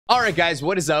Alright guys,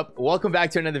 what is up? Welcome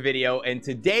back to another video, and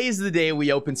today is the day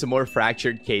we open some more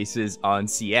fractured cases on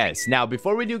CS. Now,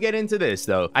 before we do get into this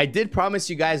though, I did promise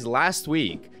you guys last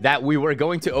week that we were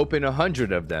going to open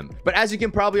 100 of them. But as you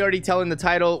can probably already tell in the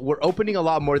title, we're opening a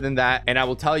lot more than that, and I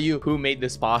will tell you who made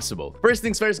this possible. First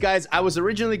things first guys, I was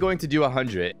originally going to do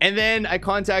 100, and then I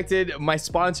contacted my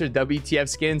sponsor WTF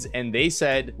Skins, and they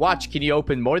said, Watch, can you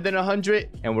open more than 100?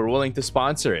 And we're willing to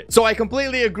sponsor it. So I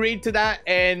completely agreed to that,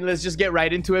 and let's just get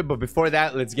right into it. But before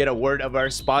that, let's get a word of our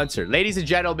sponsor. Ladies and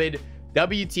gentlemen,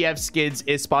 WTF Skids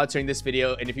is sponsoring this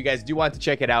video, and if you guys do want to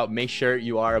check it out, make sure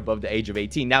you are above the age of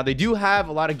 18. Now, they do have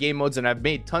a lot of game modes, and I've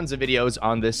made tons of videos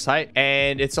on this site,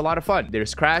 and it's a lot of fun.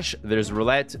 There's Crash, there's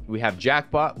Roulette, we have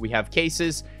Jackpot, we have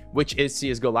Cases, which is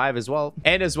CSGO Live as well.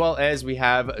 And as well as we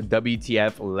have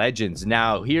WTF Legends.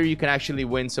 Now, here you can actually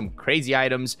win some crazy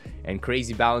items and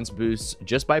crazy balance boosts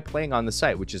just by playing on the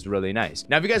site, which is really nice.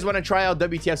 Now, if you guys want to try out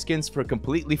WTF Skins for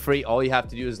completely free, all you have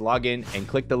to do is log in and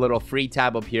click the little free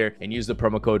tab up here and use the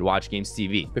promo code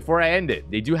WatchGamesTV. Before I end it,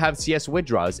 they do have CS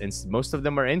withdrawals, and most of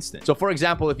them are instant. So, for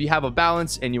example, if you have a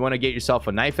balance and you want to get yourself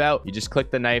a knife out, you just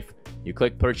click the knife, you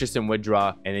click purchase and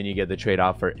withdraw, and then you get the trade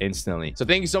offer instantly. So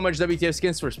thank you so much, WTF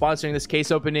Skins, for sponsoring this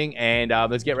case opening, and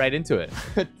let's get right into it.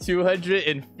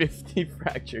 250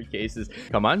 fracture cases.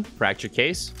 Come on, fracture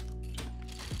case.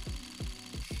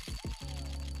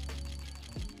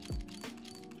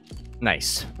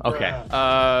 Nice. Okay.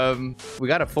 We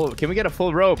got a full. Can we get a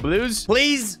full row of blues,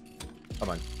 please? Come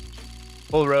on.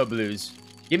 Full row of blues.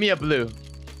 Give me a blue.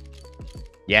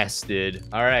 Yes, dude.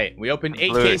 All right, we opened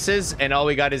 8 cases, and all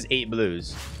we got is 8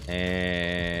 blues.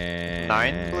 And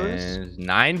 9 blues.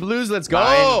 9 blues. Let's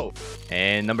go. 9.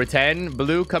 And number 10,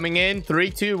 blue coming in.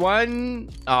 3, 2, 1.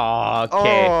 Oh,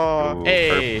 okay. Oh,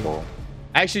 hey, purple.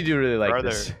 I actually do really like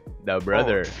this. No,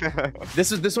 brother. Oh.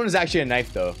 This one is actually a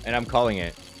knife though, and I'm calling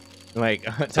it. Like,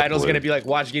 title's gonna be like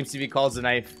WatchGamesTV calls the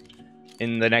knife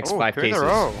in the next 5 cases.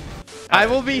 I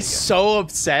will be so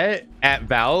upset at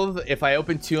Valve if I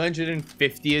open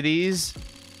 250 of these.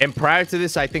 And prior to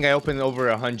this, I think I opened over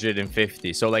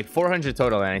 150. So like 400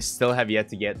 total, and I still have yet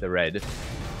to get the red.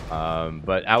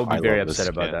 But I would be very upset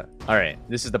about that. All right,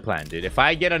 this is the plan, dude. If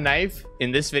I get a knife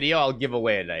in this video, I'll give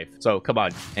away a knife. So come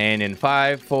on. And in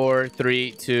 5, 4,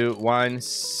 3, 2, 1.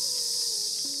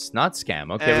 Not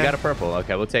scam. Okay, we got a purple.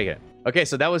 Okay, we'll take it. Okay,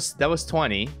 so that was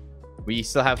 20. We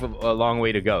still have a long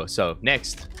way to go. So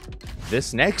next,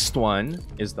 this next one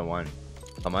is the one.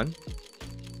 Come on.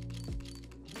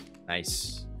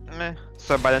 Nice.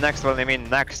 So by the next one, I mean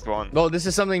next one. Well, this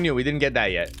is something new. We didn't get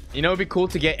that yet. You know, it'd be cool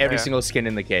to get every single skin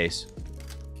in the case.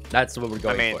 That's what we're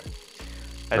going for.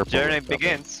 The journey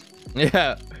begins.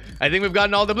 Yeah. I think we've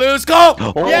gotten all the blues. Go!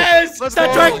 Oh, yes! Let's Star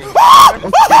go! Trek!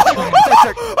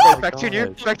 Back to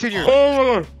you. Back to you.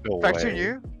 Back to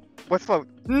you. What's float?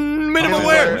 Minimum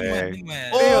wear!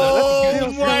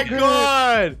 Oh my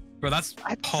god! Bro, that's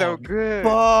so good.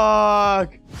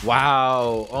 Fuck!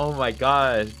 Wow. Oh my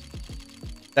god.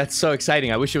 That's so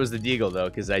exciting. I wish it was the Deagle though,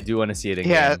 because I do want to see it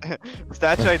again. Yeah,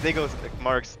 Statue I think it was like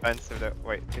more expensive though.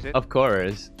 Wait, is it? Of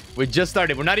course. We just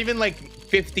started. We're not even like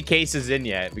 50 cases in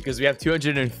yet because we have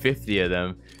 250 of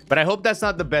them. But I hope that's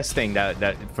not the best thing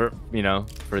that for, you know,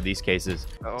 for these cases.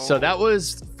 Oh. So that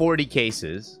was 40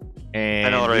 cases.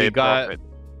 And already we got profit.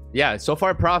 Yeah, so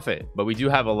far profit, but we do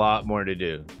have a lot more to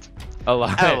do. A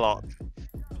lot. All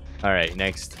right,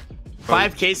 next.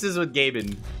 5 cases with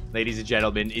Gaben, ladies and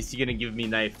gentlemen. Is he gonna give me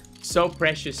knife? So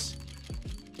precious.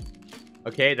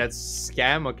 Okay, that's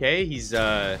scam. Okay, he's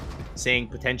saying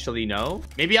potentially no.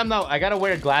 Maybe I'm not. I gotta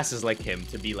wear glasses like him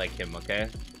to be like him. Okay.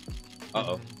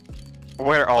 Uh-oh.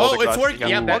 Where all the it's working.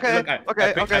 Yeah.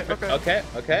 Okay.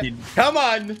 Come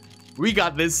on. We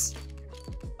got this.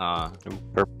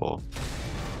 Purple.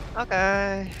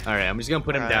 Okay. All right, I'm just gonna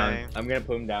put him down. I'm gonna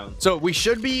put him down. So we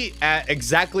should be at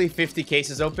exactly 50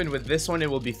 cases open. With this one, it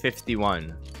will be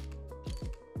 51.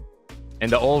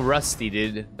 And the old Rusty,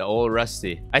 dude. The old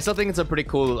Rusty. I still think it's a pretty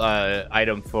cool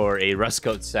item for a Rust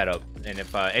Coat setup. And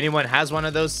if anyone has one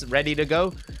of those ready to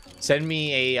go, send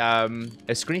me a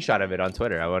screenshot of it on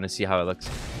Twitter. I want to see how it looks.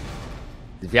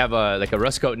 If you have like a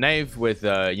Rust Coat knife with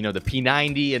you know, the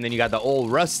P90, and then you got the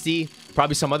old Rusty,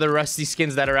 probably some other Rusty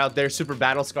skins that are out there, super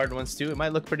battle scarred ones too, it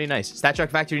might look pretty nice. Stat Track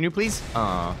Factory new, please.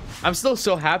 I'm still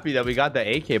so happy that we got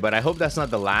the AK, but I hope that's not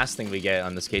the last thing we get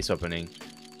on this case opening.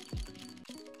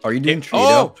 Are you doing trade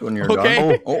ups when you're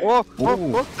done?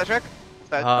 Stat Track.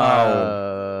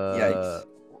 Yikes.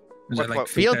 Is it like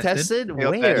field tested?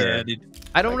 Where? Yeah, dude.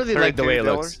 I don't really like the way it $32.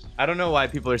 looks. I don't know why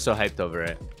people are so hyped over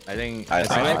it. I think I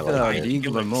like the it.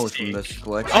 Deagle the It most looks from this sick.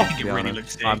 collection. I to think be it really honest.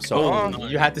 looks sick. I'm so.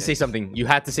 You had to say something. You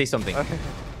had to say something.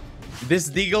 This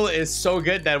deagle is so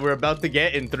good that we're about to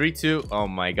get in 3, 2. Oh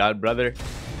my god, brother.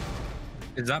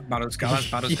 Is that Battlescar? That's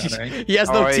Battlescar, right? He has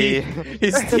no Oi. teeth.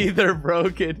 His teeth are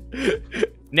broken.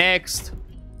 Next.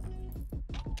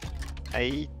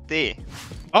 80.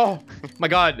 Oh my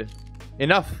god.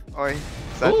 Enough. Oi.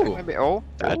 That Ooh. maybe. Oh,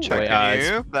 that Ooh, check wait,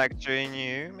 new. Factory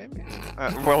new. Maybe.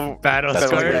 Well, Battle that's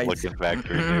scar. like- Looking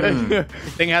factory.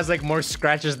 Thing has like more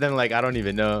scratches than like I don't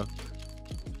even know.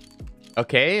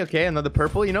 Okay, okay, another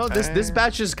purple. You know, this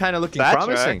batch is kind of looking Batch,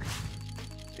 promising.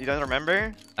 You don't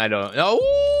remember? I don't know.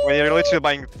 When you're literally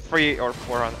buying 3 or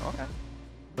 400. Okay.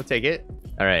 We'll take it.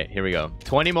 All right, here we go.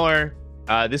 20 more.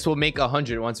 This will make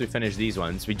 100 once we finish these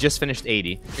ones. We just finished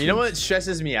 80. You know what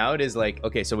stresses me out is like,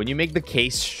 okay, so when you make the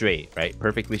case straight, right?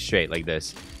 Perfectly straight like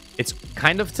this. It's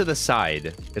kind of to the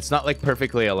side. It's not like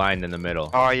perfectly aligned in the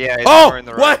middle. Oh yeah. It's Oh, more in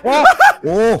the what? right.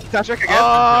 Oh, That check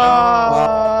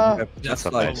again. that's a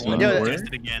like nice one one. Yeah, more.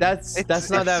 That's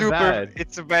not that bad.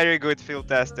 It's a very good field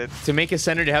tested. To make it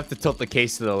centered, you have to tilt the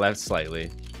case to the left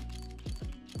slightly.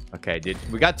 Okay, dude.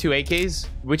 We got 2 AKs,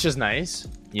 which is nice.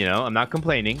 You know, I'm not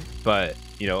complaining, but,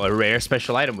 you know, a rare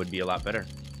special item would be a lot better.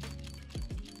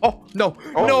 Oh, no.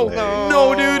 Oh, no. no.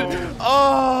 No, dude.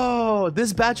 Oh,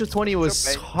 this batch of 20 was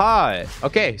Okay. hot.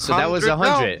 Okay, so that was 100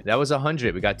 now. 100. That was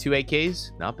 100. We got 2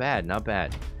 AKs. Not bad, not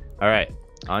bad. All right,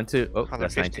 on to... Oh,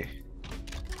 that's 150.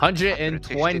 19.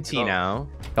 120 150 now.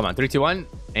 Come on, 3, 2, 1.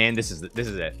 And this is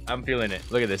it. I'm feeling it.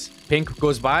 Look at this. Pink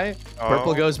goes by,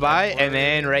 purple Oh, goes by, purple. and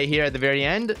then right here at the very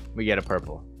end, we get a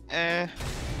purple.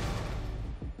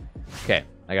 Okay,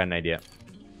 I got an idea.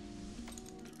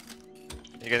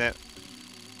 You're gonna.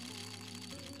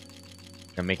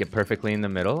 Gonna make it perfectly in the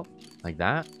middle, like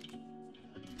that.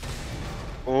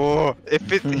 Oh,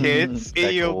 if it hits,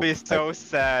 That you'll gold- be so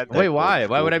sad. Wait, why?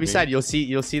 Why would I be me. sad? You'll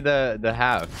see the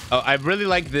half. Oh, I really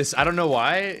like this. I don't know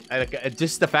why.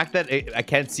 Just the fact that I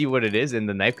can't see what it is, and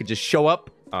the knife could just show up.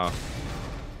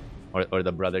 Or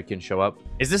the brother can show up.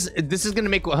 Is this is gonna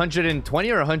make 120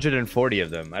 or 140 of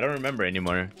them? I don't remember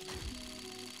anymore.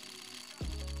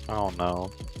 Oh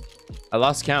no. I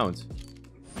lost count.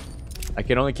 I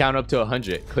can only count up to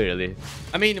 100, clearly.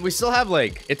 I mean, we still have,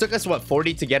 like... It took us, what,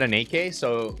 40 to get an AK?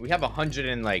 So, we have 100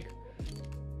 and, like...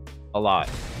 A lot.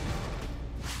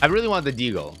 I really want the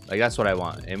deagle. Like, that's what I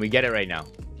want. And we get it right now.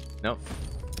 Nope.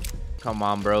 Come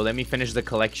on, bro. Let me finish the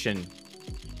collection.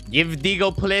 Give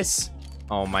deagle, please.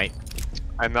 Oh, my...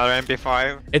 Another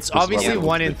MP5. It's This obviously one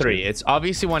 1 in was 3. It's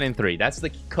obviously 1 in 3. That's the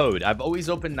code. I've always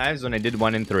opened knives when I did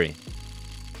 1 in 3.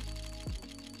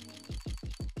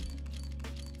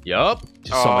 Yup.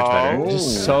 Just so much better.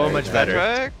 Just so much better.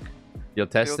 Check. Field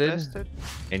tested.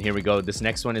 And here we go. This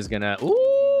next one is gonna...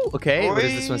 Ooh, okay. What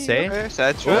does this one say? Okay,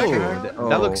 set Ooh, track.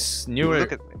 that looks newer.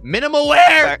 Look at Minimal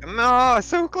wear! No,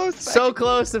 so close. So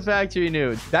close to factory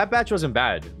new. That batch wasn't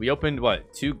bad. We opened,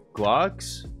 what, 2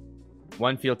 Glocks?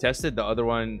 1 field tested, the other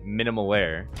one minimal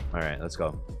wear. All right, let's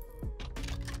go.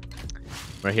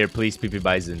 Right here, please, PP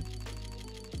Bison.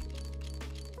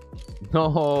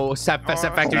 No,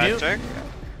 factory new. Check.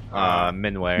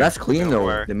 Minware. That's clean though.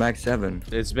 Nowhere. The Max 7.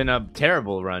 It's been a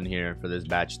terrible run here for this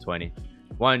batch 20.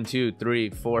 1, 2, 3,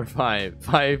 4, 5.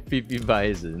 5 PP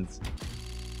Bisons.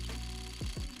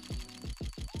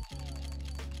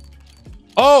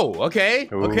 Oh, okay.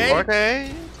 Ooh. Okay.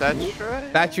 Okay, that's right.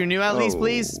 Factory new at least, Oh.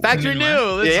 please. Factory new.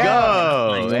 Minware. Let's Yeah.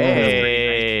 go. Nice.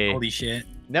 Hey. Holy shit.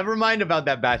 Never mind about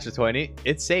that batch of 20.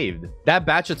 It's saved. That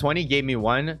batch of 20 gave me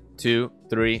 1, 2,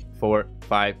 3, 4,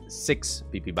 5, 6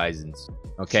 PP Bisons.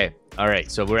 Okay. All right.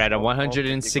 So we're at a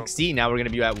 160. Now we're going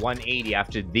to be at 180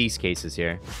 after these cases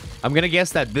here. I'm going to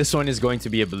guess that this one is going to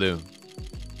be a blue.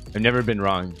 I've never been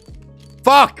wrong.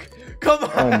 Fuck! Come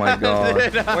on! Oh my god.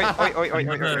 Wait.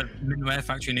 Another Minware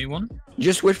factory new one.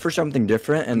 Just wish for something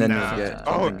different and then Nah. you'll get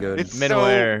Oh, something good. it's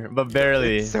Minware, but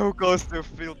barely. It's so close to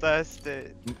field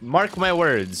tested. Mark my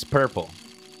words, purple.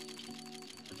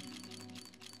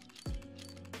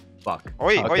 Fuck.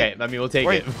 Oi, Okay, oi. I mean, we'll take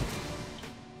Oi.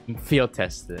 it. Field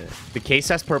tested. The case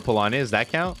has purple on it. Does that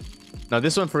count? No,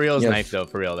 this one for real is Yes. knife though.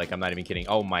 For real, like I'm not even kidding.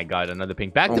 Oh my god, another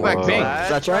pink. Back to Oh back my pink. God. Is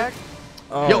that right?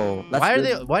 Oh, Yo, that's why are good.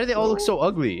 they? Why do they all look so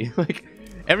ugly? Like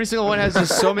every single one has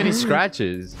just so many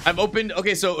scratches. I've opened.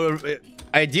 Okay, so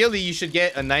ideally you should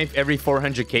get a knife every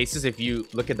 400 cases if you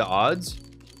look at the odds.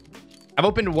 I've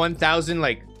opened 1,000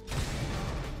 like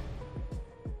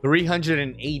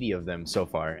 380 of them so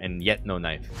far, and yet no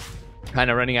knife. Kind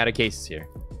of running out of cases here.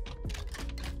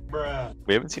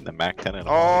 We haven't seen the Mac 10 in a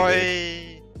while.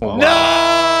 Oi. Oh, No!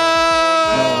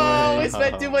 wow. We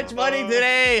spent too much money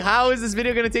today. How is this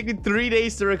video gonna take me 3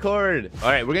 days to record? All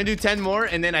right, we're gonna do 10 more,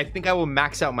 and then I think I will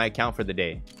max out my account for the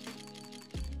day.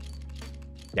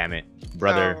 Damn it.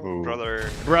 Brother. No, brother.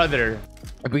 Brother.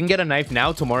 If we can get a knife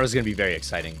now, tomorrow's gonna be very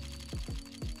exciting.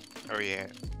 Oh yeah.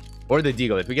 Or the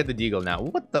deagle. If we get the deagle now.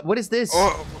 What is this?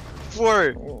 Oh,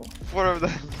 four of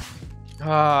them.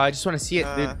 I just want to see it,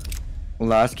 dude.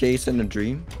 Last case in a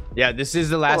dream. Yeah, this is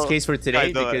the last case for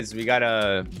today kinda. because we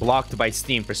got blocked by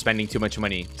Steam for spending too much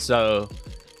money. So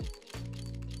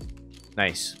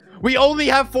nice. We only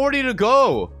have 40 to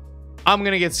go. I'm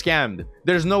gonna get scammed.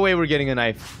 There's no way we're getting a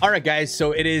knife. All right, guys.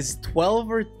 So it is 12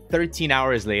 or 13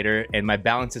 hours later, and my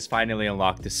balance is finally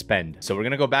unlocked to spend. So we're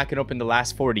gonna go back and open the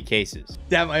last 40 cases.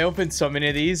 Damn, I opened so many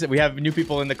of these. We have new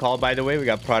people in the call, by the way. We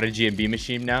got Prodigy and B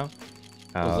Machine now.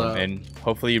 And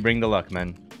hopefully you bring the luck,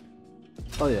 man.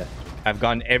 Oh yeah. I've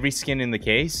gotten every skin in the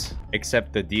case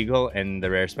except the deagle and the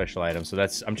rare special item. So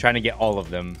that's, I'm trying to get all of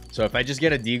them. So if I just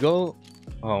get a deagle,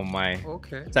 oh my.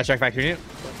 Okay. Is that Shark Factory new?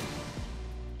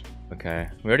 Okay,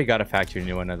 we already got a factory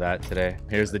new one of that today.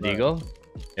 Here's the deagle.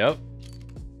 Yep.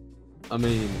 I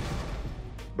mean,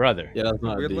 brother. Yeah, that's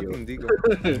not Weird a looking deal.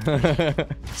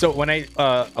 deagle. So when I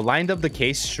lined up the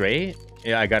case straight,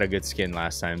 yeah, I got a good skin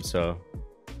last time. So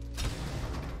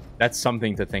that's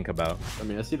something to think about. I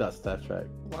mean, I see that stat track.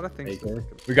 A lot of things.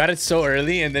 We got it so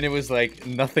early, and then it was like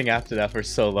nothing after that for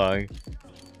so long.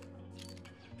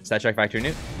 Stat track factory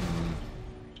new.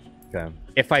 Okay.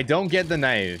 If I don't get the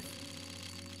knife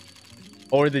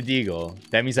or the deagle,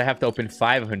 that means I have to open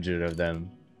 500 of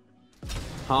them.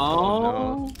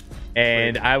 Oh. No.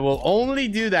 And I will only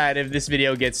do that if this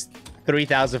video gets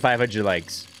 3,500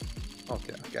 likes.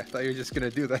 Okay, I thought you were just gonna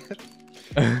do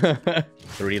that.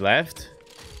 3 left.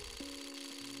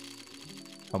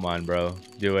 Come on, bro.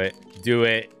 Do it. Do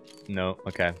it. No.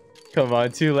 Okay. Come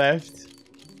on. 2 left.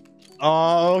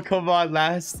 Oh, come on.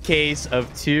 Last case of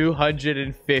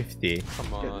 250.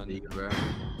 Come on.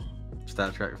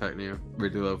 Stat track fact new.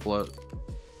 Redo the float.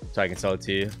 So I can sell it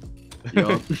to you.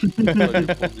 Yup.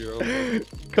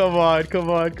 Come on. Come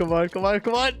on. Come on. Come on.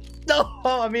 Come on. No.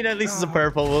 I mean, at least it's a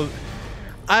purple. Well,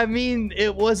 I mean,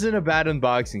 it wasn't a bad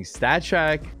unboxing. Stat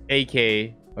track,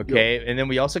 AK. Okay, and then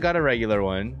we also got a regular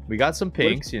one. We got some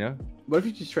pinks, you know. What if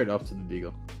you just trade up to the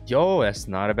deagle? Yo, that's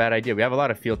not a bad idea. We have a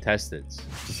lot of field testeds.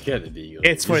 Just get the deagle.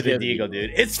 It's for the deagle,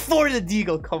 dude. It's for the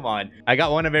deagle. Come on. I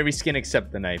got one of every skin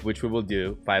except the knife, which we will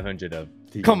do 500 of.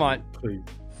 Deagle, come on. Please.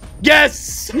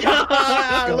 Yes!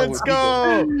 Let's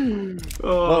go.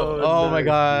 Oh nice. my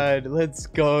god. Let's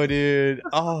go, dude.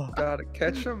 Oh. Gotta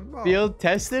catch him. Oh. Field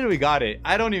tested. We got it.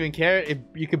 I don't even care if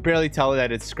you could barely tell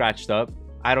that it's scratched up.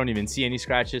 I don't even see any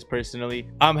scratches personally.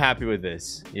 I'm happy with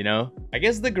this, you know? I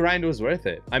guess the grind was worth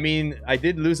it. I mean, I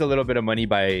did lose a little bit of money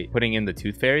by putting in the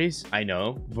tooth fairies. I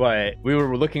know, but we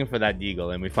were looking for that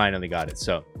deagle and we finally got it.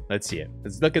 So let's see it.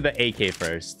 Let's look at the AK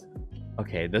first.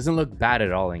 Okay, it doesn't look bad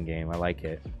at all in game. I like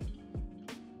it.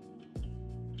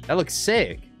 That looks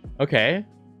sick. Okay.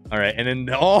 All right. And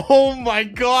then, oh my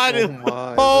God. Oh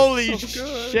my, holy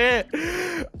so shit.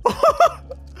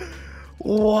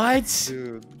 What?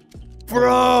 Dude.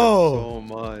 Bro, So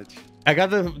much. I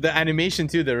got the animation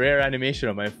too, the rare animation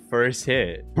on my first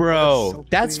hit. Bro,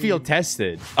 that's field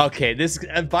tested. Okay, this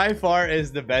by far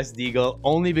is the best deagle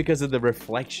only because of the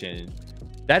reflection.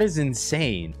 That is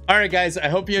insane. All right, guys, I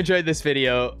hope you enjoyed this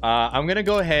video. I'm gonna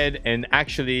go ahead and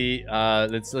actually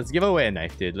let's give away a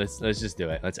knife, dude. Let's just do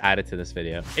it. Let's add it to this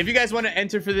video. If you guys want to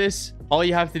enter for this, all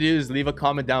you have to do is leave a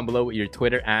comment down below with your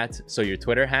Twitter @ so your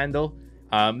Twitter handle.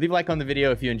 Leave a like on the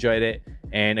video if you enjoyed it.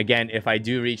 And again, if I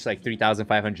do reach like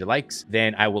 3,500 likes,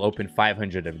 then I will open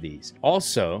 500 of these.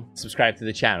 Also, subscribe to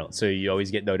the channel so you always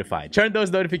get notified. Turn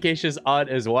those notifications on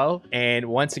as well. And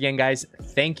once again, guys,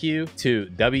 thank you to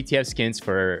WTF Skins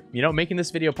for, you know, making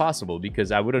this video possible,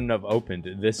 because I wouldn't have opened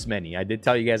this many. I did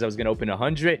tell you guys I was going to open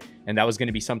 100 and that was going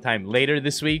to be sometime later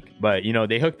this week. But, you know,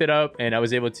 they hooked it up and I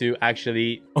was able to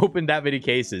actually open that many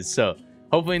cases. So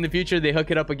hopefully in the future they hook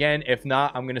it up again. If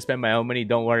not, I'm gonna spend my own money.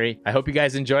 Don't worry. I hope you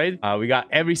guys enjoyed. We got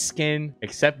every skin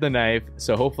except the knife,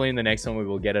 so hopefully in the next one we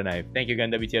will get a knife. Thank you again,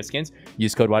 WTF Skins.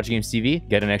 Use code WatchGamesTV,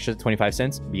 get an extra 25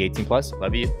 cents. Be 18+.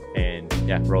 Love you, and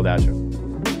yeah, roll the outro.